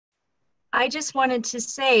I just wanted to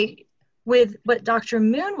say, with what Dr.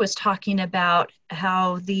 Moon was talking about,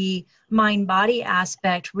 how the mind-body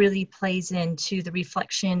aspect really plays into the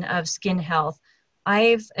reflection of skin health.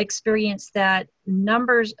 I've experienced that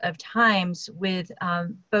numbers of times with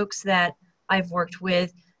folks that I've worked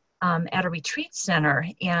with at a retreat center,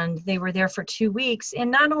 and they were there for 2 weeks.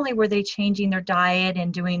 And not only were they changing their diet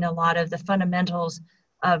and doing a lot of the fundamentals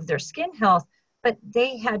of their skin health, but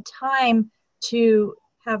they had time to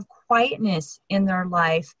have quietness in their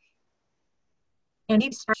life and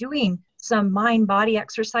even start doing some mind body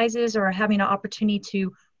exercises or having an opportunity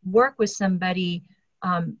to work with somebody,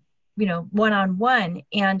 one on one.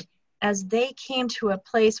 And as they came to a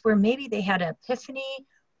place where maybe they had an epiphany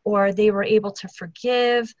or they were able to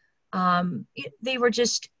forgive, they were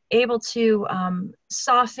just able to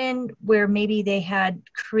soften where maybe they had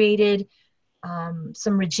created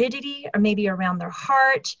some rigidity or maybe around their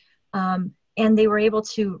heart. And they were able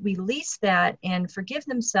to release that and forgive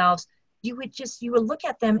themselves. You would look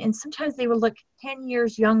at them, and sometimes they would look 10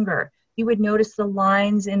 years younger. You would notice the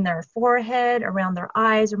lines in their forehead, around their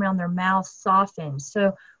eyes, around their mouth soften.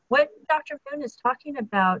 So what Dr. Moon is talking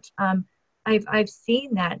about, I've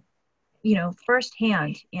seen that,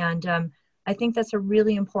 firsthand. And I think that's a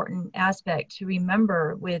really important aspect to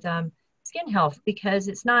remember with skin health, because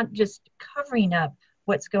it's not just covering up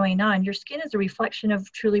what's going on. Your skin is a reflection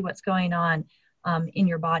of truly what's going on in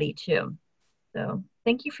your body too. So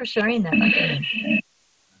thank you for sharing that, Dr. Moon.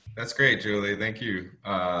 That's great, Julie. Thank you.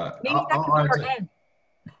 Maybe that could be our end.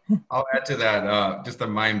 I'll add to that, just the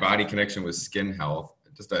mind-body connection with skin health.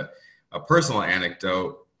 Just a personal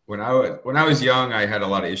anecdote. When I was young, I had a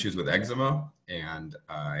lot of issues with eczema, and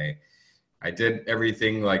I did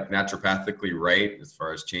everything like naturopathically right as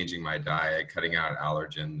far as changing my diet, cutting out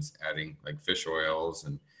allergens, adding like fish oils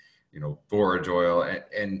and borage oil,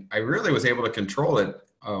 and I really was able to control it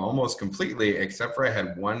almost completely, except for I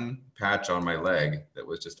had one patch on my leg that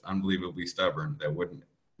was just unbelievably stubborn, that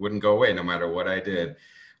wouldn't go away no matter what I did.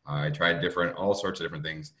 I tried all sorts of different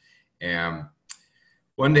things. And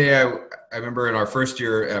one day I remember in our first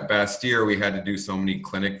year at Bastyr, we had to do so many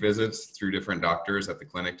clinic visits through different doctors at the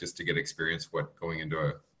clinic just to get experience what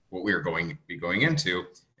we were going to be going into.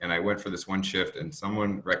 And I went for this one shift, and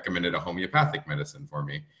someone recommended a homeopathic medicine for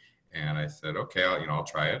me. And I said, okay, I'll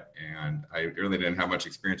try it. And I really didn't have much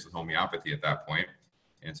experience with homeopathy at that point.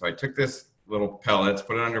 And so I took this little pellets,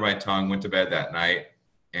 put it under my tongue, went to bed that night.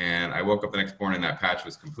 And I woke up the next morning, and that patch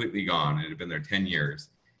was completely gone. It had been there 10 years.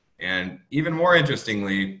 And even more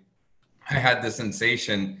interestingly, I had this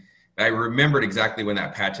sensation that I remembered exactly when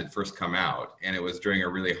that patch had first come out. And it was during a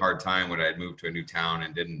really hard time when I had moved to a new town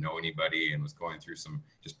and didn't know anybody and was going through some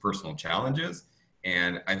just personal challenges.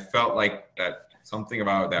 And I felt like that something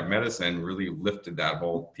about that medicine really lifted that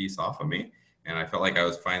whole piece off of me. And I felt like I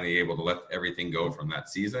was finally able to let everything go from that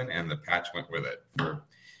season, and the patch went with it.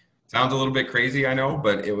 Sounds a little bit crazy, I know,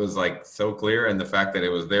 but it was like so clear. And the fact that it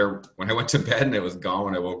was there when I went to bed and it was gone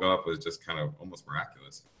when I woke up was just kind of almost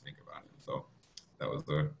miraculous to think about it. So that was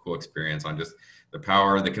a cool experience on just the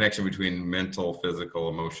power, the connection between mental, physical,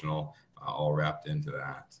 emotional, all wrapped into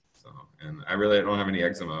that. So, and I really don't have any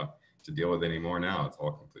eczema to deal with anymore now. It's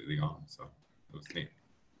all completely gone. So it was neat.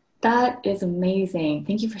 That is amazing.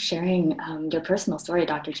 Thank you for sharing your personal story,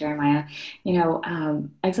 Dr. Jeremiah.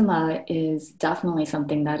 Eczema is definitely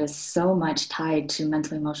something that is so much tied to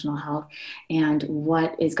mental emotional health and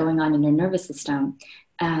what is going on in your nervous system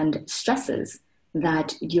and stresses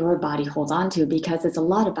that your body holds on to, because it's a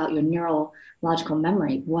lot about your neurological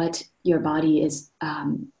memory, what your body is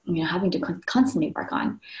having to constantly work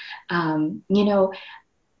on.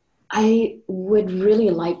 I would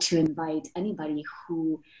really like to invite anybody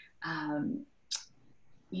who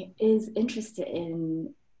is interested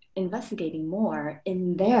in investigating more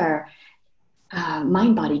in their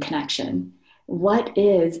mind-body connection. What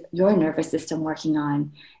is your nervous system working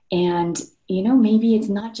on? And, maybe it's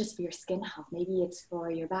not just for your skin health, maybe it's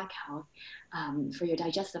for your back health, for your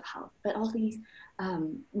digestive health, but all these,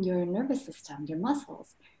 your nervous system, your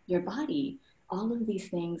muscles, your body, all of these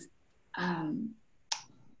things.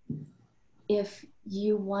 If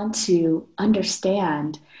you want to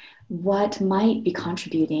understand what might be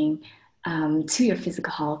contributing to your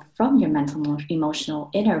physical health from your mental, emotional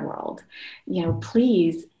inner world,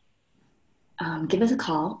 please give us a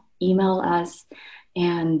call, email us,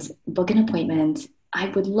 and book an appointment. I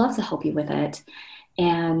would love to help you with it.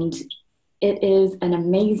 And it is an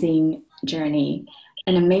amazing journey,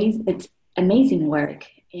 it's amazing work,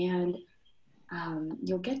 and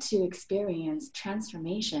you'll get to experience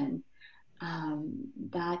transformation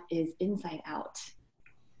that is inside out.